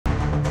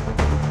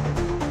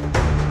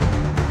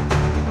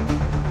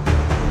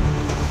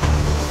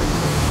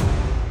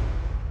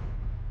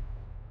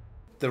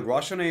The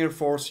Russian Air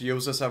Force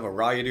uses a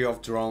variety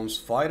of drones,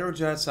 fighter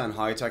jets, and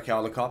high-tech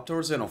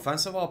helicopters in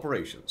offensive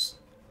operations.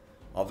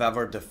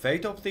 However, the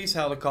fate of these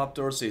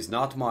helicopters is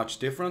not much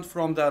different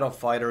from that of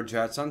fighter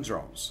jets and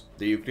drones.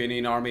 The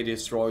Ukrainian army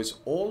destroys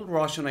all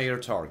Russian air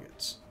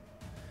targets.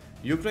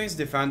 Ukraine's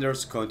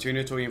defenders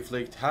continue to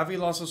inflict heavy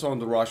losses on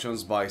the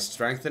Russians by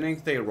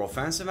strengthening their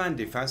offensive and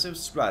defensive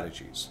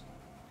strategies.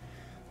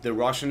 The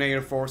Russian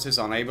Air Force is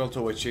unable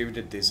to achieve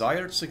the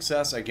desired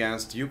success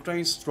against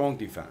Ukraine's strong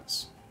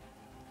defense.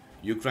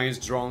 Ukraine's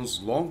drones,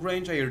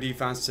 long-range air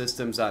defense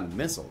systems, and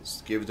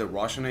missiles give the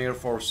Russian Air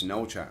Force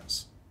no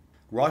chance.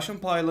 Russian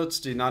pilots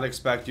did not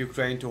expect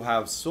Ukraine to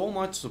have so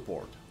much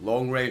support,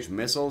 long-range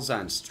missiles,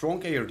 and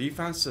strong air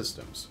defense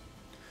systems.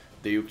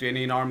 The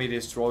Ukrainian army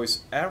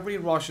destroys every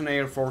Russian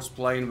Air Force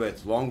plane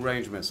with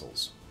long-range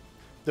missiles.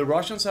 The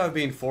Russians have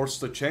been forced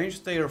to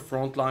change their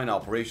frontline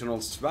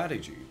operational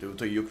strategy due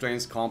to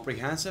Ukraine's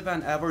comprehensive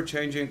and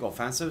ever-changing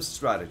offensive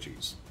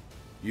strategies.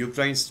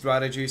 Ukraine's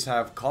strategies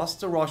have cost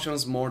the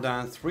Russians more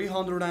than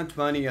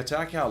 320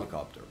 attack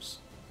helicopters.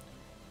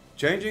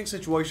 Changing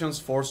situations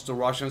forced the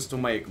Russians to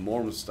make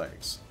more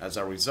mistakes. As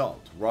a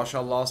result,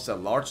 Russia lost a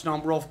large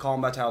number of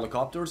combat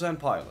helicopters and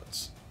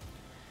pilots.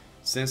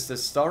 Since the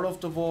start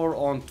of the war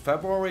on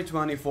February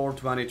 24,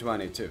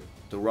 2022,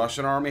 the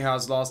Russian army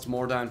has lost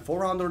more than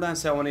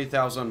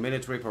 470,000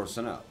 military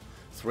personnel,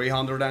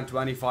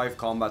 325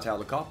 combat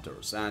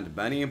helicopters, and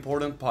many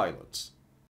important pilots.